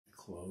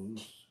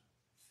Close.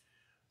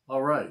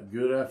 All right.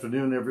 Good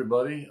afternoon,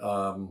 everybody.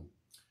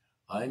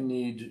 I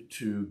need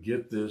to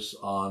get this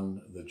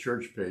on the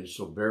church page,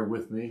 so bear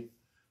with me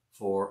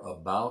for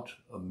about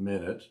a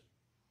minute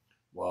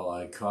while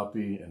I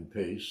copy and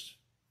paste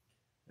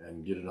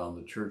and get it on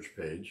the church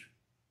page.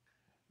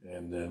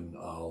 And then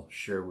I'll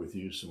share with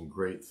you some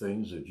great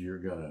things that you're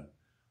going to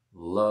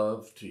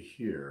love to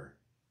hear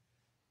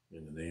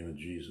in the name of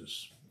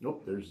Jesus.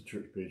 Nope, there's the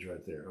church page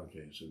right there.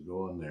 Okay, so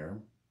go on there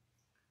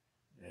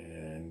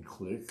and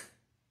click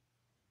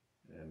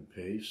and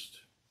paste.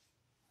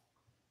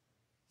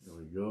 There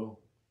we go.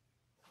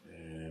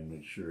 And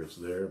make sure it's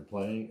there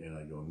playing. And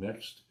I go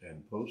next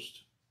and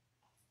post.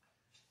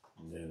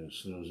 And then as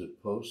soon as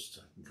it posts,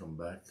 I can come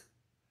back.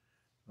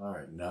 All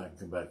right, now I can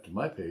come back to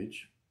my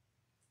page.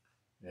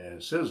 And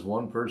it says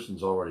one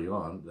person's already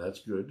on.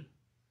 That's good.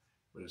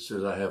 But it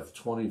says I have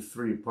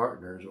 23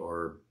 partners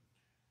or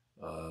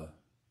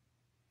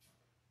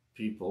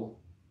people.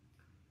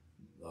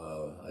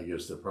 I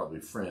guess they're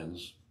probably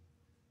friends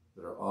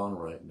that are on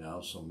right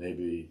now. So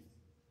maybe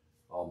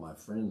all my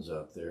friends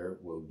out there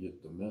will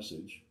get the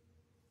message.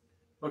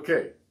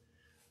 Okay.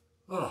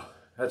 Oh,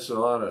 that's a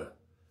lot of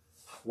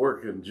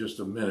work in just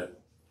a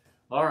minute.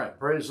 All right.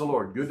 Praise the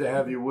Lord. Good to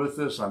have you with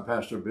us. I'm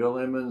Pastor Bill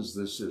Emmons.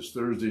 This is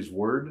Thursday's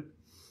Word.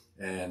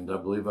 And I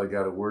believe I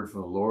got a word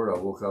from the Lord. I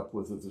woke up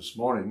with it this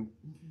morning.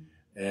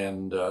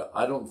 And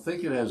I don't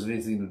think it has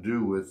anything to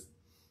do with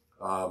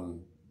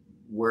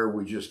where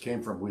we just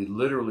came from. We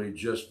literally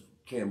just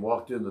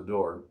walked in the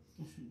door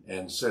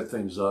and set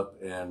things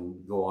up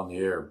and go on the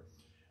air.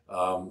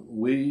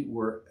 We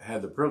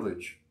had the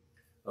privilege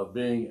of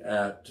being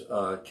at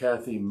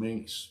Kathy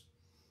Mink's,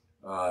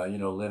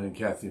 Lynn and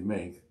Kathy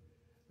Mink.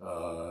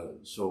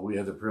 So we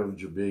had the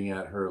privilege of being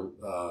at her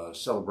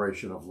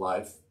celebration of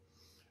life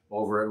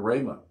over at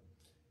Rhema.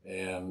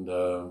 And,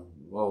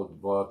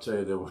 I'll tell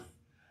you,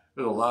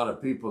 there's a lot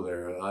of people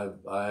there. I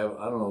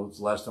don't know, it's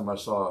the last time I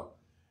saw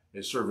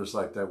a service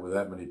like that with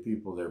that many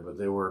people there, but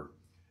they were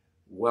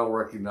well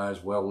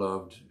recognized, well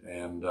loved.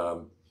 And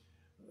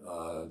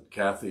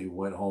Kathy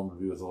went home to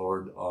be with the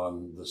Lord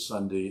on the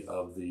Sunday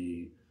of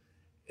the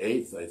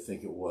 8th, I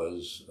think it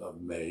was,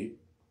 of May.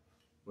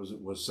 Was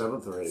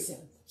 7th or 8th?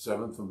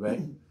 7th of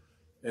May.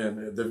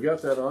 And they've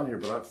got that on here,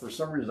 but for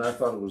some reason I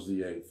thought it was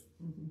the 8th.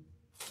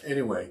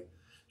 Anyway,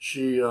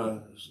 she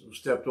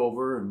stepped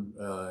over and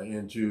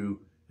into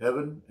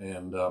heaven,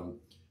 and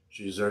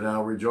she's there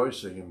now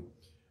rejoicing. And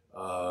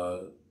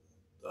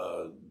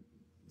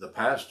the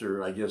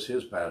pastor, I guess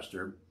his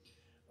pastor,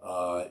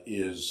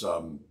 is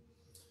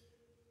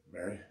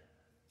Mary?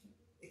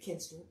 Ken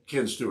Stewart.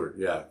 Ken Stewart,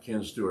 yeah,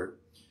 Ken Stewart,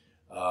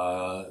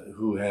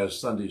 who has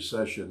Sunday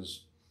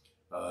sessions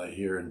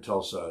here in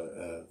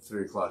Tulsa,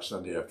 3 o'clock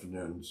Sunday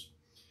afternoons.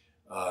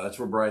 That's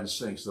where Brian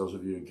Sinks, those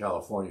of you in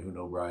California who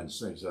know Brian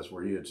Sinks, that's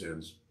where he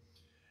attends.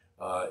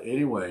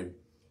 Anyway,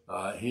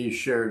 he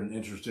shared an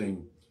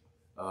interesting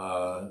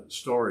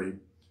story.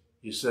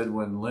 He said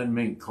when Lynn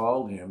Mink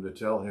called him to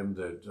tell him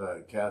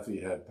that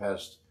Kathy had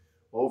passed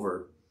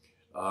over,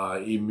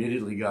 he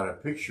immediately got a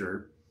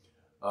picture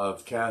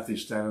of Kathy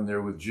standing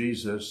there with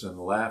Jesus and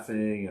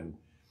laughing,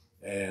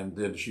 and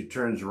then she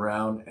turns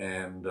around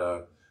and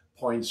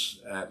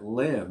points at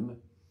Lynn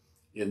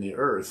in the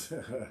earth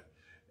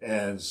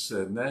and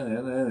said,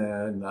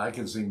 nah, I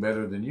can sing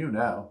better than you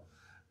now.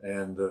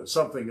 And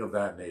something of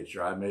that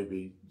nature. I may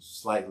be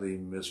slightly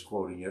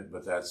misquoting it,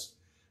 but that's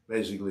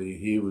basically,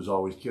 he was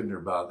always kidding her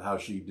about how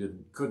she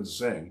couldn't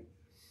sing.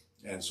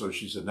 And so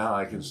she said, now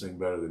I can sing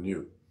better than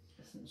you.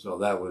 So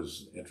that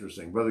was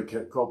interesting. Brother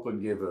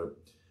Copeland gave a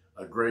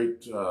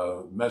great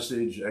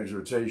message,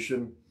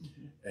 exhortation.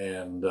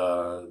 And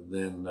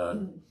then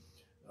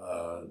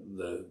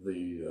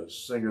the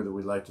singer that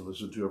we like to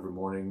listen to every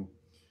morning.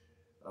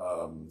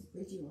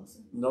 Reggie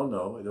Wilson?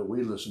 No, that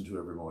we listen to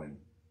every morning.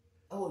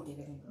 Oh,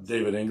 David Ingalls.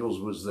 David Ingalls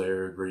was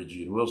there. Grady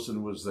Gene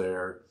Wilson was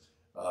there.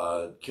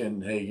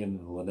 Ken Hagen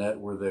and Lynette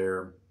were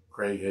there.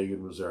 Craig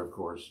Hagen was there, of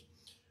course.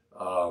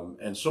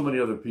 And so many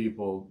other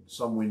people.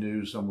 Some we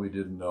knew, some we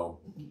didn't know.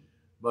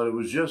 But it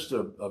was just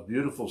a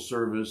beautiful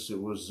service.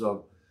 It was a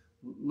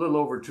little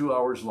over 2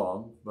 hours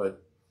long,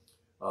 but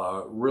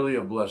really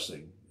a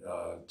blessing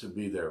to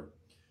be there.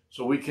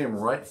 So we came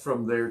right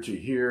from there to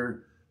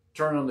here,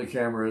 turn on the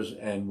cameras,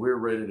 and we're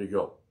ready to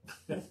go.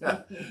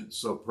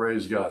 So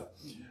praise God.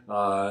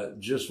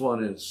 Just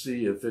want to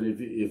see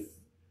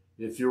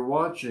if you're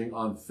watching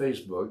on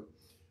Facebook,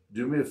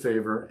 do me a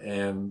favor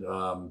and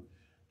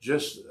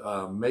just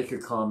make a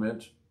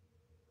comment.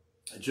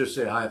 Just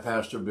say hi,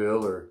 Pastor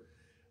Bill, or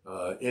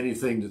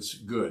anything that's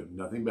good,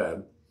 nothing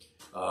bad.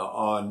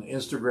 On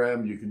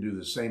Instagram, you can do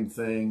the same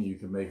thing. You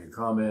can make a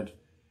comment.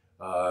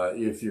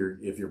 If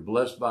you're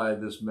blessed by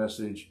this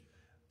message,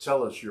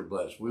 tell us you're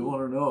blessed. We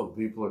want to know if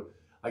people are.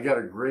 I got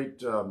a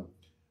great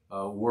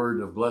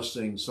word of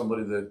blessing.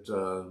 Somebody that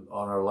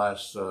on our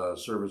last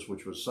service,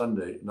 which was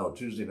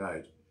Tuesday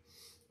night,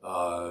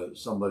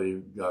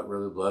 somebody got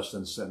really blessed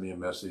and sent me a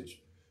message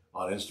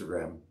on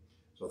Instagram.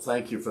 So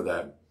thank you for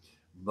that.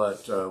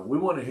 But we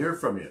want to hear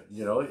from you.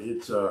 You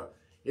know,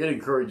 it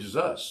encourages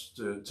us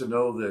to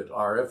know that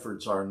our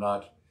efforts are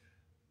not,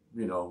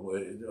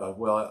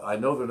 well, I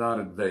know they're not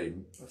in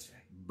vain. That's right.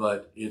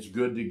 But it's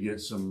good to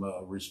get some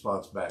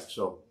response back.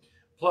 So,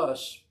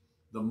 plus,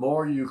 the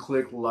more you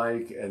click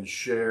like and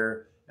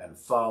share and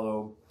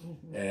follow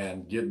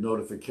and get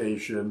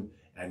notification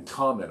and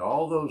comment,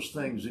 all those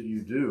things that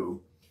you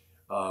do,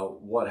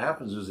 what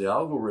happens is the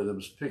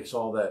algorithms picks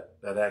all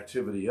that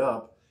activity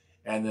up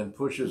and then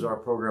pushes our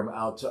program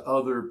out to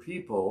other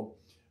people.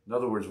 In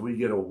other words, we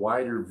get a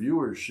wider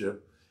viewership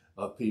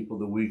of people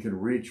that we can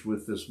reach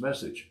with this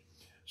message.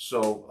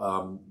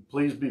 So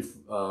please do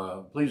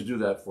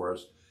that for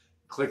us.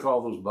 Click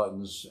all those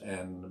buttons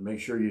and make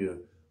sure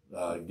you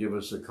give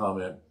us a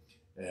comment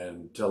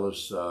and tell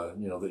us,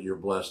 that you're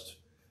blessed.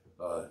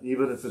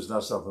 Even if it's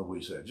not something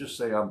we said, just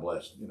say I'm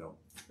blessed,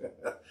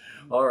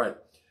 All right.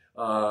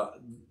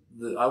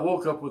 I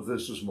woke up with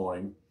this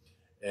morning,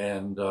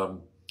 and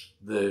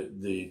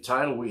the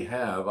title we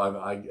have,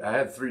 I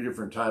had 3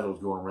 different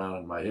titles going around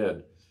in my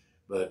head,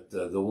 but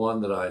the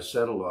one that I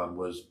settled on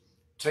was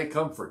Take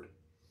Comfort,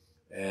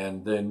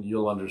 and then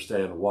you'll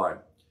understand why.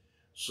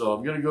 So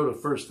I'm going to go to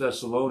 1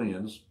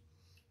 Thessalonians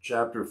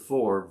chapter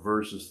 4,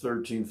 verses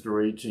 13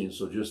 through 18.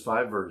 So just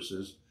 5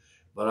 verses,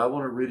 but I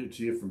want to read it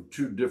to you from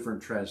 2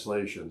 different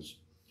translations.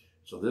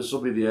 So this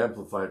will be the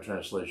Amplified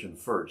translation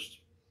first.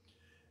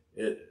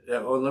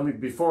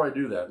 Before I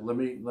do that, let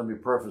me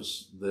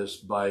preface this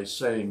by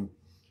saying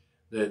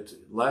that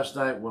last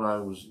night when I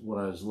was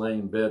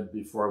laying in bed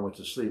before I went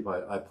to sleep,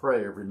 I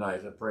pray every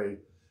night. I pray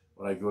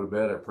when I go to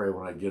bed. I pray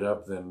when I get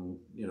up. Then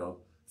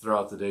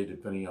throughout the day,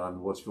 depending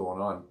on what's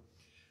going on.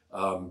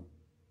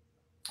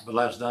 But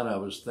last night I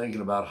was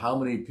thinking about how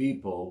many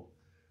people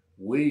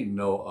we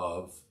know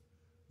of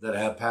that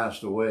have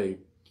passed away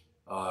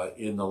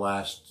in the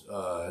last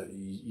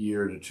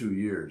year to 2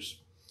 years.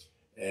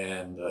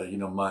 And,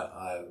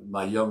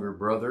 my younger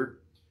brother,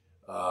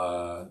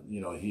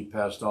 he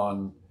passed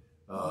on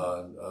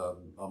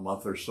a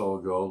month or so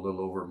ago, a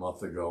little over a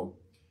month ago.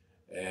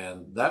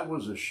 And that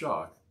was a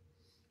shock.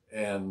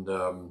 And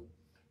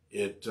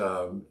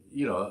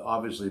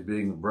obviously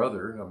being a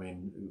brother, I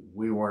mean,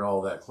 we weren't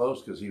all that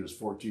close because he was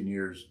 14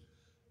 years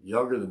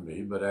younger than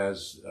me. But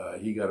as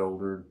he got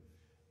older,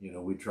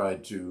 we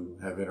tried to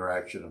have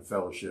interaction and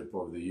fellowship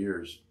over the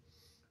years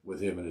with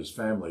him and his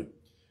family.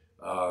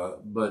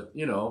 But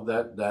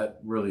that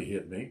really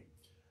hit me.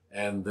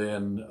 And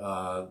then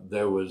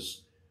there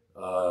was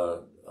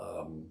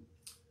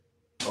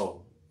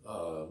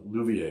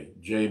Louvier,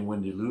 Jay and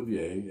Wendy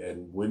Louvier,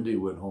 and Wendy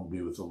went home to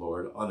be with the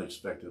Lord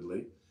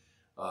unexpectedly.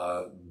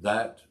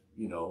 That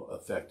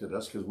affected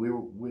us because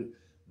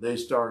they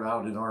started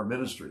out in our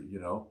ministry,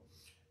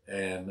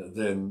 and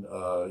then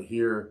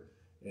here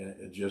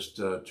just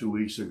 2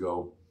 weeks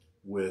ago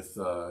with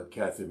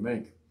Kathy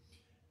Mink.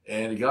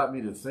 And it got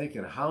me to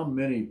thinking how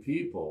many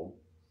people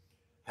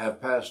have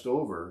passed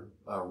over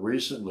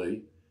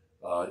recently,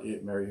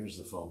 Mary, here's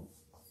the phone,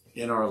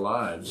 in our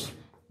lives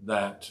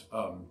that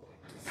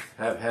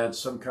have had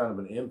some kind of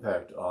an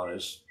impact on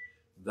us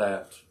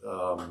that,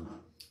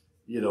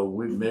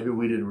 maybe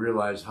we didn't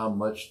realize how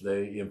much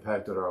they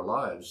impacted our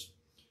lives.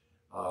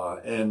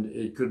 And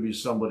it could be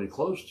somebody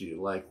close to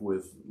you, like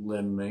with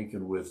Lynn Mink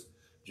and with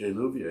Jay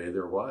Louvier,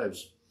 their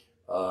wives.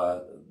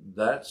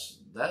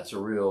 That's a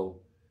real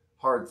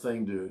hard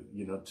thing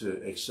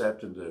to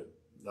accept and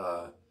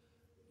to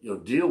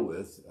deal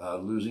with.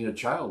 Losing a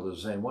child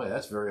is the same way.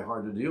 That's very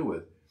hard to deal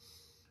with.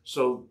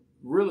 So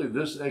really,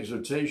 this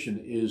exhortation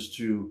is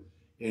to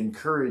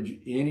encourage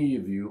any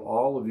of you,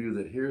 all of you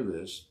that hear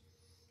this,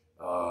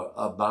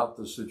 about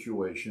the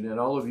situation, and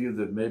all of you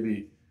that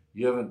maybe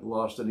you haven't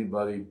lost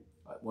anybody.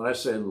 When I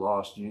say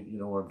lost, you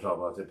know what I'm talking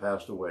about. They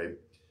passed away.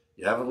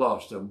 You haven't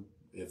lost them.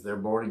 If they're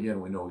born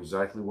again, we know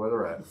exactly where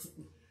they're at.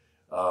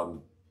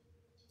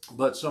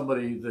 But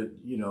somebody that,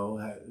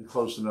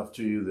 close enough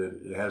to you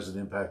that it has an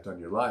impact on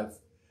your life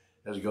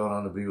has gone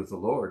on to be with the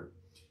Lord.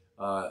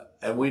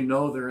 And we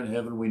know they're in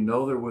heaven. We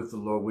know they're with the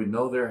Lord. We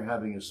know they're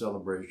having a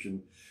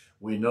celebration.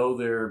 We know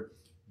they're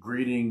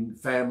greeting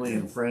family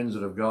and friends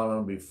that have gone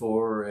on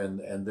before,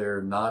 and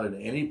they're not in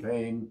any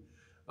pain.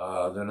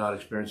 They're not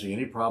experiencing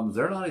any problems.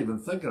 They're not even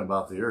thinking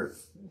about the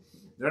earth.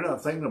 They're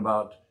not thinking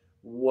about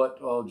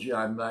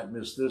I might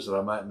miss this or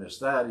I might miss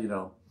that,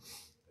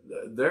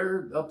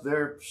 They're up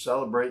there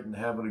celebrating,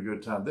 having a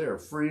good time. They are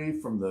free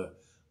from the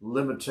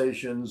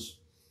limitations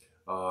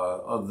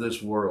of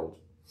this world.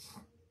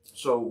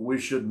 So we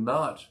should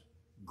not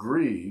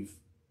grieve.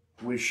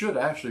 We should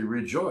actually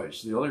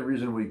rejoice. The only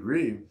reason we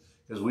grieve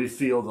is we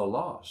feel the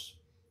loss.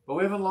 But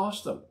we haven't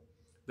lost them.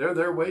 They're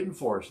there waiting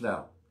for us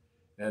now.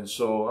 And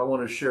so I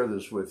want to share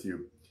this with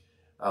you.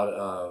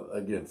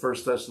 Again, 1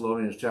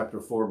 Thessalonians chapter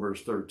 4,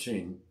 verse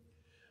 13.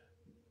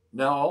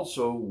 Now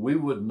also, we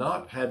would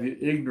not have you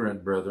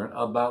ignorant, brethren,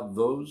 about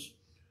those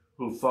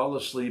who fall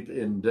asleep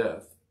in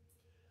death,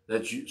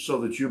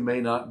 so that you may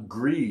not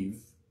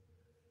grieve.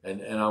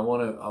 And I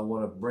want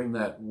to bring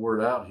that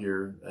word out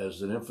here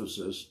as an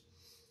emphasis.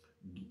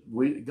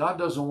 God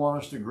doesn't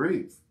want us to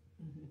grieve.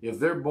 If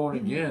they're born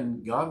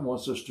again, God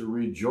wants us to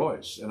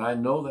rejoice. And I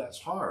know that's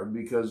hard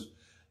because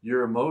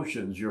your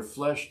emotions, your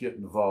flesh get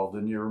involved,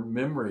 and your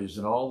memories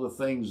and all the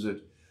things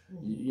that,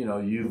 you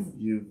know,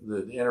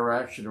 the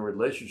interaction or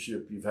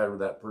relationship you've had with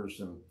that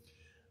person.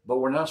 But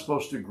we're not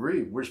supposed to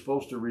grieve. We're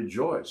supposed to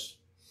rejoice.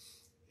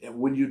 And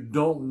when you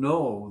don't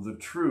know the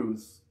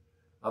truth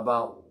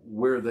about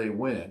where they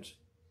went,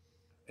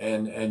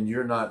 and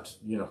you're not,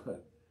 you know,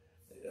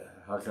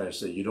 how can I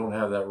say, you don't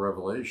have that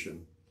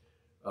revelation,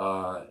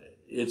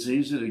 it's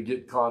easy to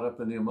get caught up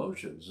in the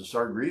emotions and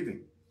start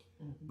grieving.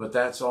 But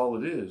that's all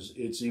it is.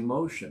 It's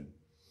emotion.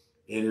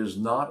 It is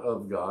not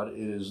of God. It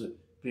is,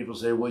 people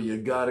say, well, you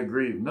got to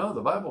grieve. No,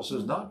 the Bible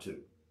says not to.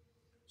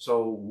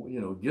 So,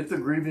 you know, get the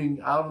grieving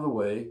out of the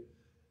way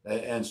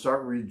and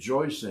start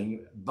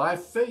rejoicing by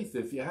faith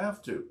if you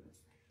have to.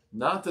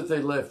 Not that they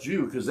left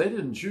you, because they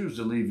didn't choose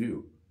to leave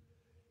you.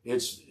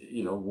 It's,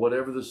 you know,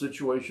 whatever the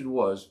situation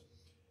was,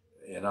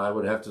 and I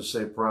would have to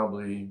say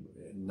probably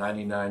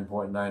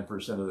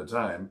 99.9% of the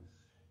time,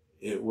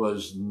 it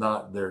was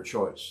not their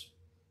choice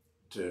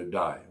to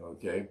die,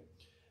 okay?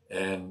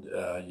 And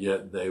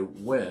yet they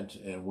went,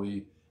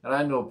 and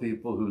I know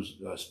people whose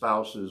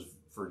spouses,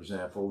 for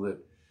example, that,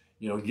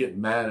 you know, get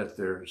mad at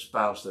their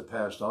spouse that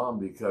passed on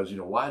because, you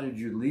know, why did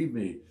you leave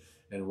me?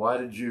 And why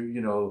did you,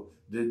 you know,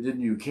 didn't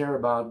you care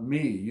about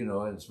me? You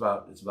know, and it's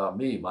about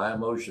me, my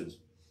emotions.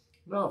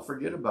 No,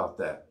 forget about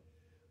that.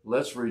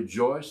 Let's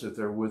rejoice that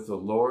they're with the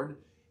Lord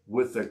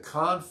with the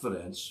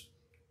confidence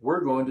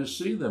we're going to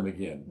see them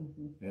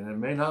again. And it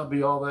may not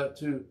be all that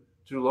too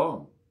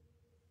long.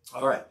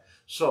 All right.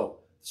 So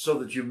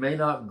that you may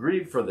not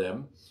grieve for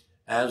them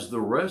as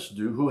the rest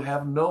do who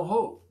have no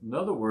hope. In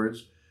other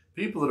words,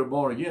 people that are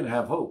born again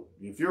have hope.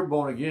 If you're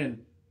born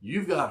again,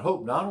 you've got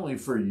hope not only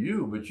for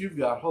you, but you've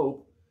got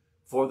hope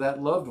for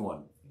that loved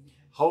one.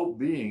 Hope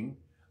being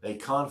a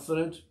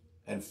confident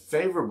and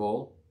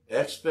favorable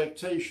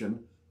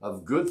expectation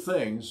of good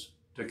things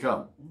to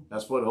come.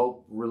 That's what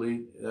hope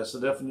really, that's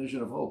the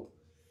definition of hope.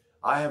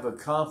 I have a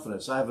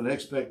confidence, I have an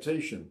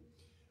expectation.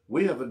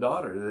 We have a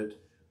daughter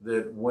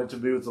that went to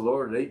be with the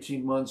Lord at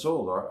 18 months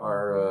old,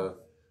 our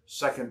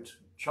second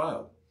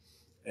child.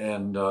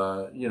 And,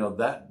 you know,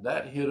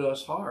 that hit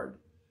us hard.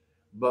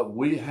 But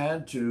we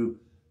had to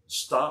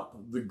stop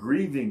the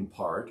grieving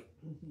part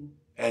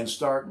and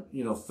start,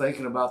 you know,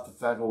 thinking about the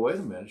fact, well, wait a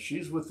minute,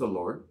 she's with the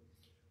Lord.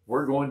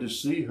 We're going to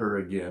see her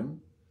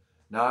again.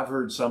 Now, I've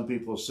heard some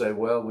people say,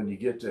 well, when you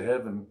get to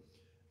heaven,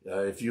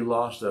 if you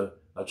lost a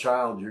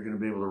child, you're going to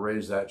be able to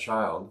raise that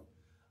child.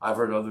 I've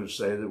heard others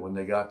say that when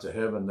they got to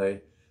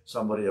heaven,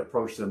 somebody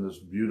approached them, this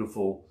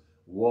beautiful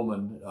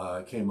woman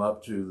came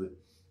up to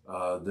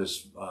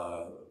this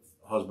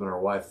husband or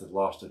wife that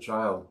lost a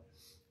child,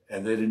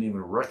 and they didn't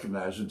even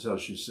recognize her until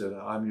she said,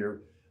 I'm your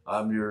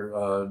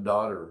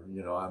daughter,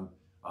 you know,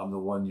 I'm the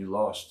one you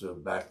lost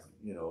back,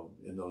 you know,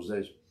 in those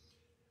days.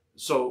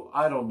 So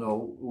I don't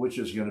know which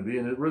is going to be,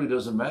 and it really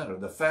doesn't matter.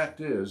 The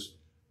fact is,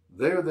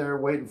 they're there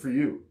waiting for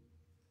you.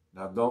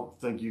 Now, don't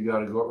think you got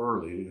to go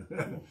early.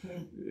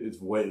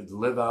 It's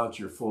live out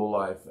your full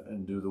life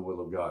and do the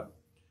will of God.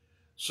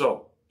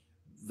 So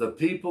the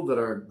people that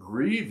are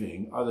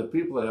grieving are the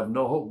people that have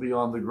no hope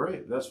beyond the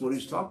grave. That's what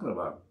he's talking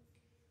about.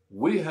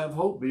 We have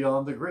hope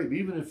beyond the grave.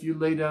 Even if you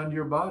lay down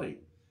your body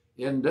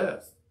in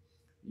death,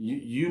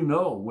 you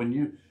know,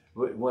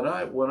 when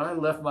I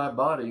left my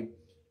body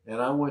and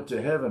I went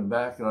to heaven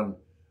back on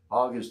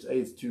August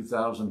 8th,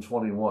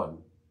 2021,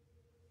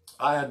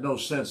 I had no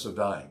sense of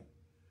dying.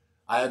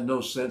 I had no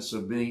sense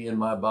of being in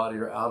my body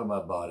or out of my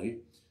body,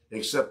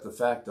 except the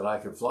fact that I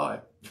could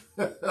fly.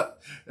 And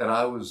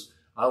I was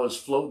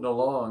floating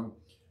along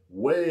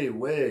way,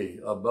 way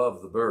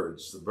above the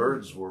birds. The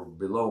birds were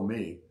below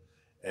me.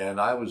 And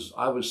I was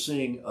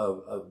seeing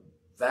a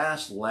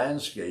vast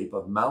landscape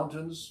of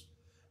mountains,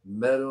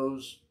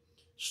 meadows,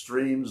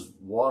 streams,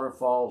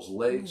 waterfalls,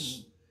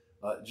 lakes,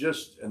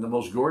 and the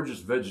most gorgeous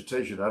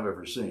vegetation I've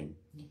ever seen.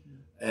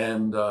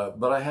 And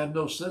but I had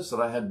no sense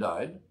that I had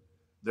died.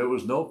 There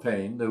was no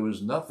pain. There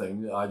was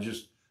nothing. I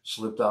just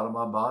slipped out of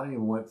my body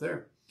and went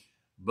there.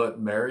 But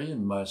Mary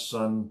and my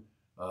son,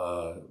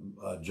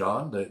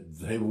 John,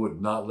 they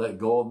would not let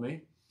go of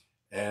me.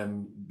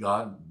 And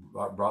God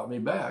brought me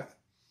back.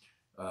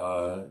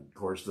 Of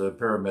course, the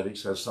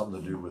paramedics has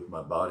something to do with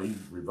my body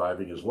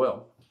reviving as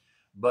well.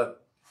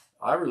 But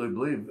I really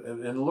believe,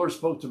 and the Lord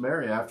spoke to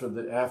Mary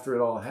after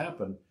it all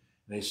happened,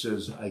 and he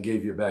says, I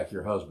gave you back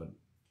your husband.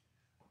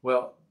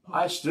 Well,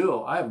 I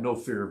have no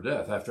fear of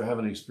death after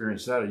having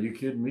experienced that. Are you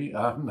kidding me?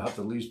 I'm not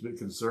the least bit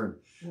concerned,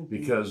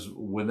 because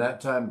when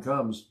that time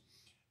comes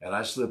and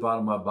I slip out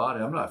of my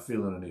body, I'm not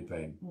feeling any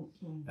pain.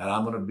 And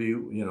I'm going to be,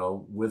 you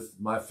know, with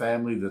my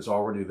family that's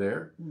already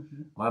there.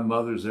 My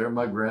mother's there,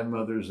 my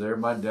grandmother's there,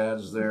 my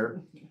dad's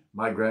there,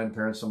 my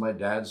grandparents on my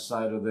dad's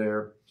side are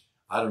there.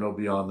 I don't know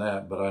beyond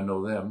that, but I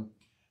know them.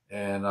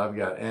 And I've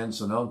got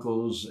aunts and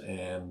uncles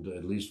and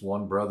at least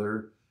one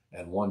brother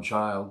and one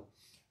child.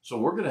 So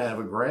we're going to have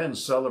a grand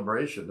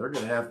celebration. They're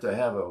going to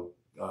have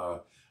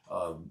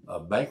a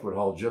banquet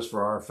hall just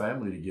for our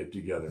family to get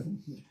together.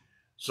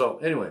 So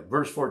anyway,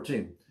 verse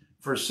 14.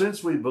 For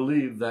since we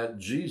believe that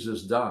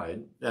Jesus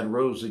died and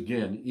rose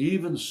again,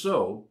 even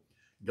so,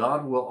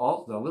 God will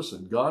also, now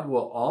listen, God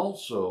will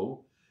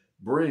also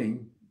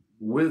bring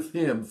with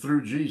him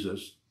through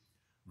Jesus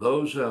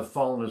those who have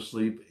fallen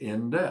asleep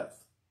in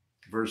death.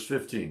 Verse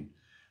 15.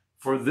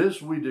 For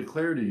this we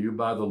declare to you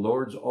by the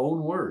Lord's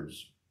own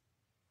words,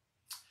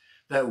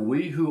 that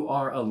we who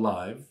are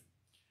alive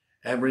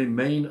and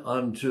remain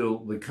until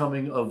the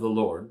coming of the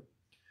Lord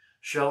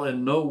shall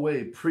in no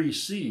way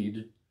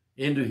precede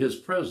into his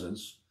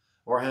presence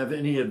or have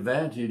any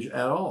advantage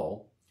at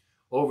all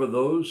over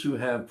those who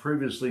have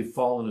previously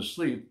fallen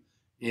asleep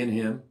in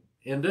him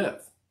in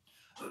death.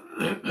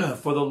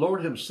 For the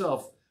Lord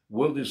himself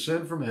will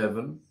descend from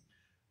heaven.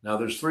 Now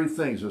there's three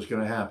things that's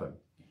going to happen.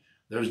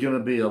 There's going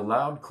to be a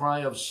loud cry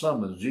of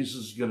summons.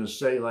 Jesus is going to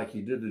say, like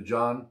he did to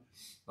John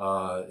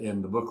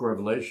in the book of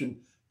Revelation,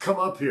 come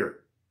up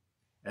here.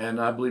 And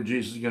I believe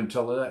Jesus is going to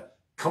tell her that,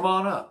 come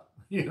on up.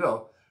 You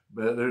know,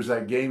 but there's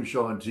that game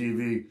show on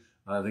TV,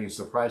 I think it's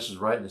The Price is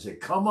Right, and they say,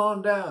 come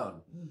on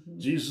down. Mm-hmm.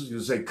 Jesus is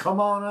going to say, come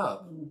on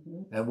up.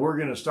 Mm-hmm. And we're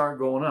going to start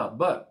going up.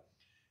 But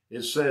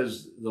it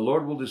says, the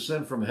Lord will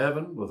descend from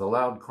heaven with a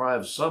loud cry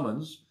of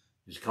summons.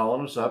 He's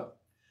calling us up.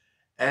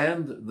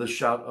 And the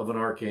shout of an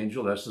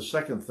archangel, that's the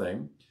second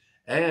thing.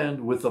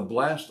 And with the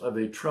blast of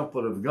a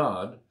trumpet of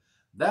God,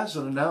 that's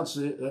an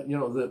announcement,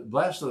 the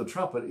blast of the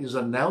trumpet is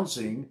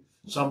announcing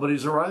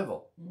somebody's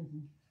arrival. Mm-hmm.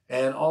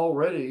 And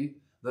already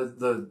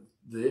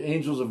the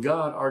angels of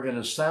God are going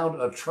to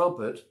sound a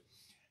trumpet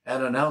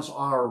and announce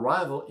our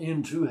arrival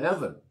into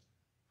heaven.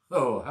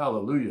 Oh,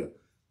 hallelujah.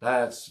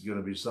 That's going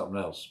to be something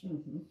else.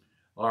 Mm-hmm.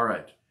 All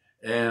right.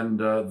 And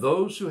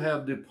those who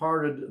have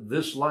departed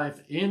this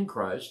life in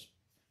Christ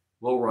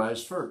will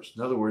rise first.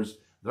 In other words,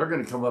 they're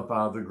going to come up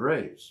out of their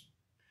graves.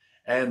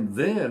 And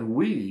then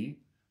we,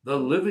 the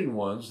living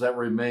ones that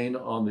remain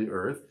on the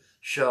earth,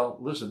 shall,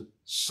 listen,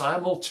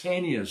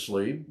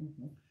 simultaneously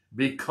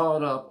be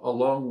caught up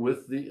along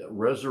with the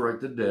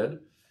resurrected dead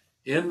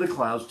in the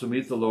clouds to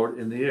meet the Lord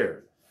in the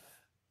air.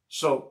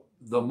 So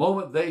the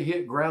moment they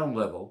hit ground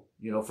level,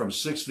 from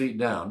 6 feet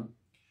down,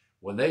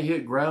 when they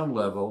hit ground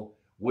level,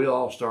 we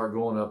all start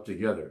going up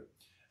together.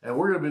 And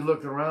we're going to be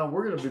looking around.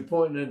 We're going to be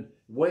pointing and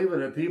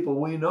waving at people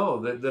we know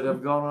that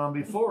have gone on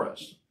before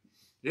us.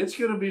 It's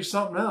going to be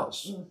something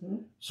else. Mm-hmm.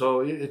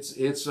 So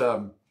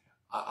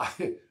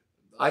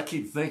I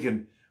keep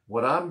thinking,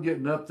 when I'm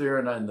getting up there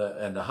and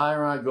the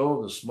higher I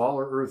go, the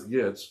smaller Earth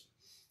gets,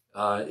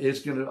 I'm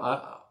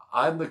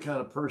the kind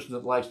of person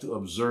that likes to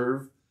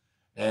observe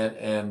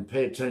and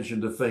pay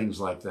attention to things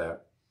like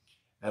that.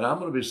 And I'm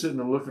going to be sitting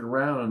and looking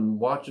around and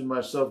watching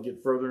myself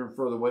get further and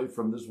further away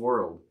from this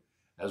world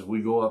as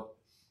we go up.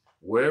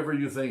 Wherever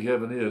you think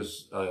heaven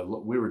is,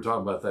 we were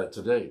talking about that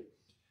today.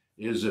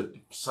 Is it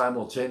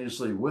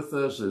simultaneously with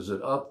us? Is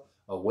it up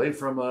away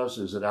from us?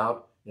 Is it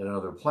out in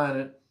another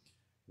planet?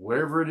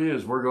 Wherever it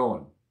is, we're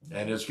going.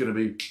 And it's going to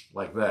be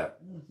like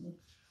that. Mm-hmm.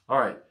 All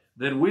right.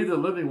 Then we, the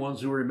living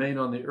ones who remain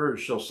on the earth,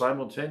 shall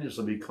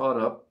simultaneously be caught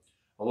up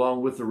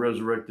along with the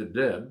resurrected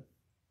dead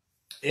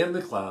in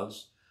the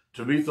clouds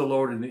to meet the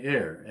Lord in the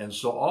air. And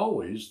so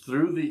always,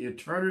 through the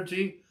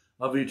eternity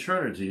of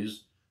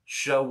eternities,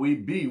 shall we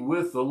be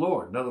with the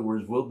Lord. In other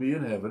words, we'll be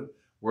in heaven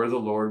where the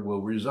Lord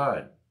will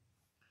reside.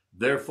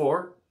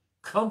 Therefore,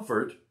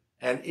 comfort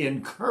and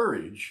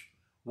encourage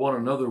one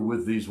another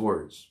with these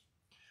words.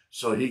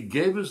 So he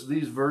gave us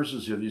these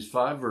verses here, these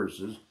 5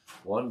 verses,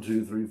 1,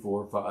 2, 3,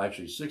 4, 5,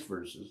 actually 6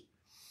 verses.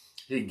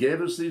 He gave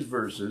us these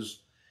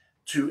verses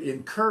to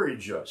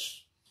encourage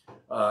us,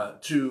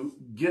 to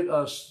get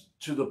us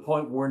to the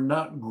point we're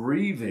not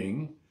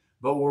grieving,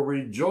 but we're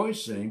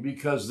rejoicing,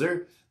 because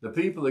the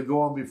people that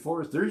go on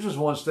before us, they're just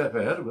one step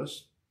ahead of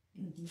us,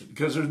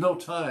 because there's no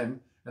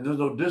time and there's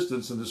no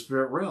distance in the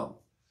spirit realm.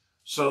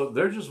 So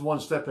they're just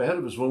one step ahead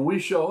of us. When we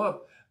show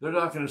up, they're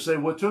not going to say,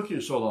 what took you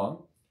so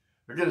long?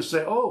 They're going to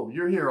say, oh,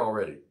 you're here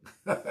already.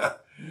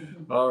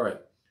 All right.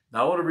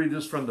 Now I want to read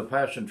this from the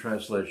Passion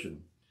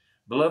Translation.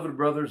 Beloved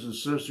brothers and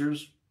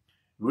sisters,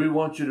 we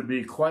want you to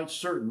be quite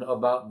certain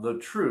about the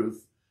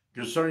truth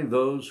concerning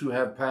those who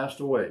have passed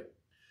away,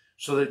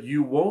 so that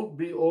you won't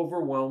be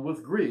overwhelmed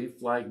with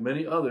grief like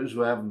many others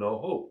who have no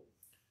hope.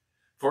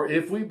 For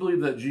if we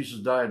believe that Jesus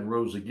died and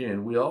rose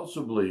again, we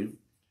also believe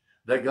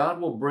that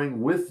God will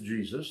bring with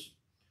Jesus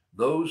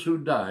those who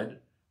died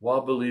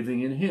while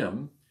believing in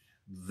him.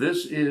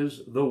 This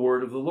is the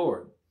word of the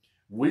Lord.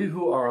 We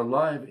who are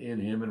alive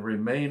in him and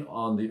remain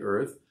on the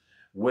earth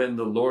when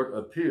the Lord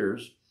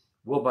appears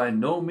will by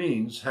no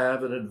means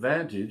have an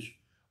advantage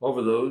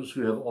over those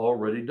who have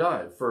already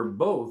died, for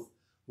both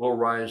will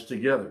rise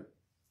together.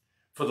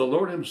 For the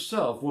Lord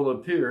himself will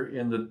appear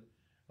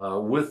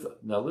with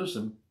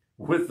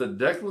the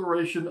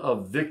declaration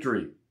of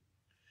victory,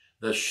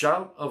 the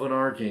shout of an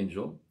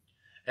archangel,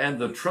 and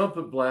the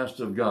trumpet blast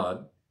of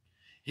God.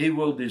 He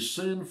will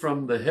descend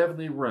from the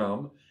heavenly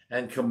realm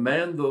and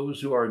command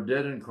those who are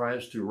dead in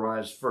Christ to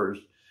rise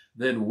first.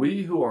 Then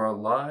we who are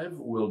alive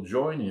will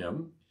join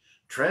him,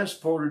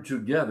 transported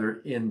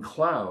together in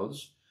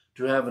clouds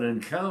to have an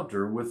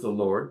encounter with the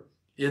Lord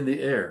in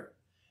the air,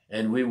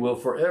 and we will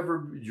forever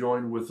be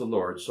joined with the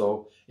Lord.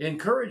 So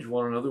encourage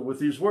one another with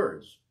these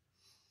words.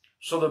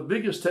 So the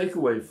biggest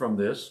takeaway from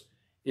this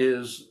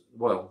is,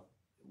 well,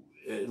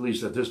 at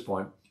least at this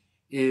point,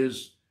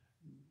 is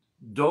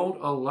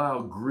don't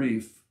allow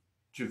grief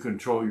to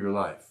control your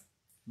life,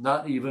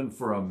 not even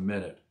for a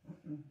minute.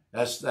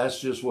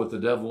 That's just what the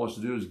devil wants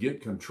to do, is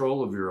get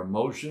control of your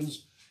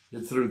emotions.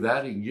 And through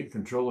that, he can get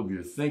control of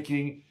your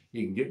thinking.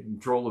 He can get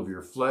control of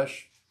your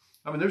flesh.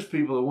 I mean, there's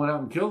people that went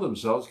out and killed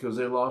themselves because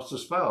they lost a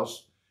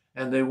spouse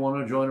and they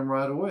want to join them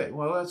right away.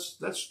 Well,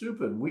 that's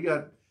stupid. We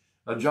got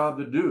a job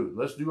to do.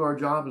 Let's do our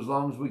job as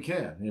long as we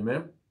can.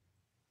 Amen?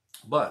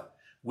 But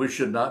we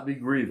should not be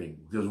grieving,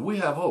 because we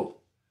have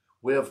hope.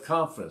 We have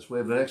confidence. We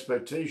have an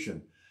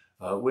expectation.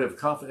 We have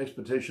confident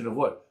expectation of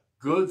what?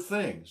 Good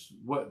things.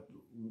 What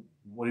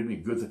do you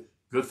mean?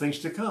 Good things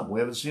to come. We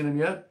haven't seen them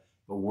yet,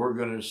 but we're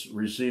going to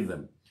receive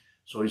them.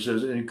 So he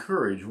says,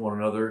 encourage one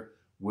another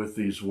with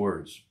these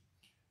words.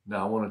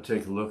 Now I want to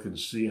take a look and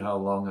see how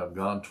long I've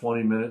gone.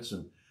 20 minutes,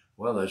 and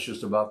well, that's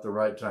just about the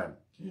right time.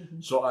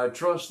 So I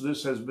trust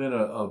this has been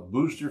a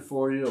booster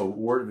for you, a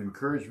word of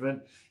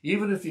encouragement.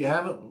 Even if you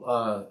haven't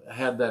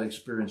had that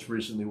experience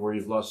recently where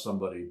you've lost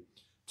somebody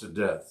to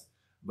death.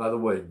 By the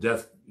way,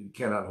 death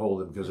cannot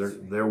hold them, because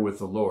they're with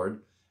the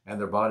Lord, and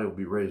their body will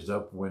be raised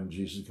up when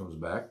Jesus comes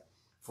back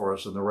for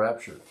us in the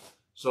rapture.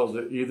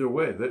 So either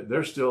way,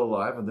 they're still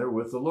alive and they're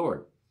with the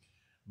Lord.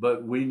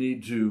 But we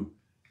need to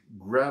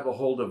grab a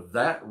hold of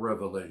that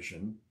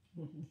revelation.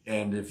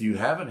 And if you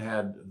haven't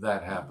had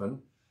that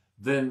happen,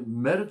 then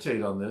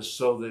meditate on this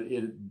so that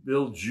it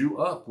builds you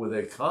up with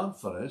a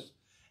confidence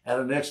and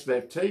an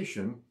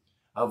expectation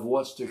of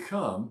what's to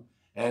come.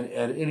 And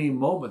at any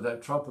moment,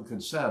 that trumpet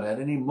can sound. At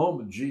any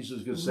moment,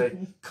 Jesus could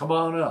say, come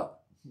on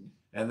up.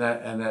 And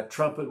that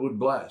trumpet would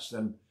blast.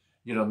 And,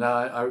 you know,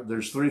 now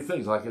there's three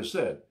things, like I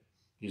said.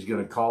 He's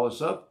going to call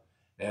us up,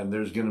 and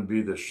there's going to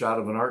be the shout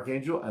of an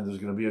archangel, and there's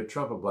going to be a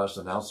trumpet blast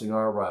announcing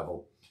our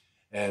arrival.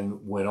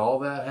 And when all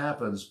that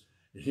happens,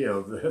 you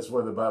know, that's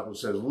where the Bible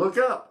says, look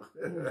up,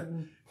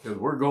 because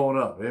we're going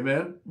up.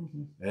 Amen?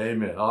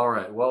 Amen. All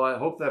right. Well, I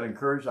hope that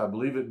encouraged. I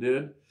believe it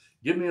did.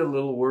 Give me a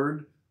little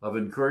word of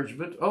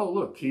encouragement. Oh,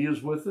 look,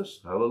 Kia's with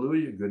us.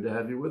 Hallelujah. Good to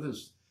have you with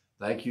us.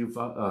 Thank you.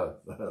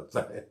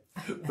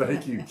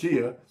 Thank you,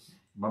 Kia.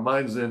 My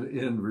mind's in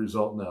end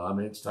result now. I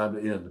mean, it's time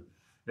to end.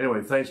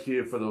 Anyway, thanks,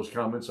 Kia, for those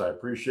comments. I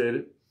appreciate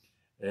it.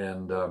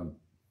 And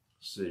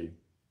see.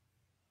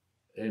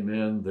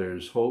 Amen.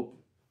 There's hope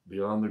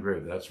beyond the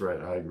grave. That's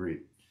right. I agree.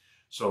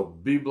 So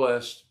be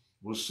blessed.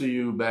 We'll see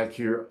you back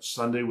here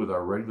Sunday with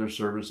our regular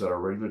service at our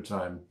regular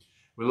time.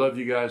 We love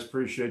you guys.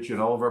 Appreciate you.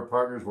 And all of our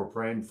partners, we're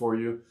praying for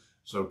you.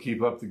 So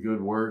keep up the good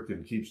work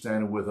and keep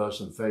standing with us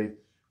in faith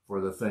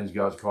for the things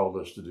God's called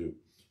us to do.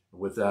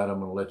 With that, I'm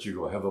going to let you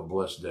go. Have a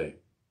blessed day.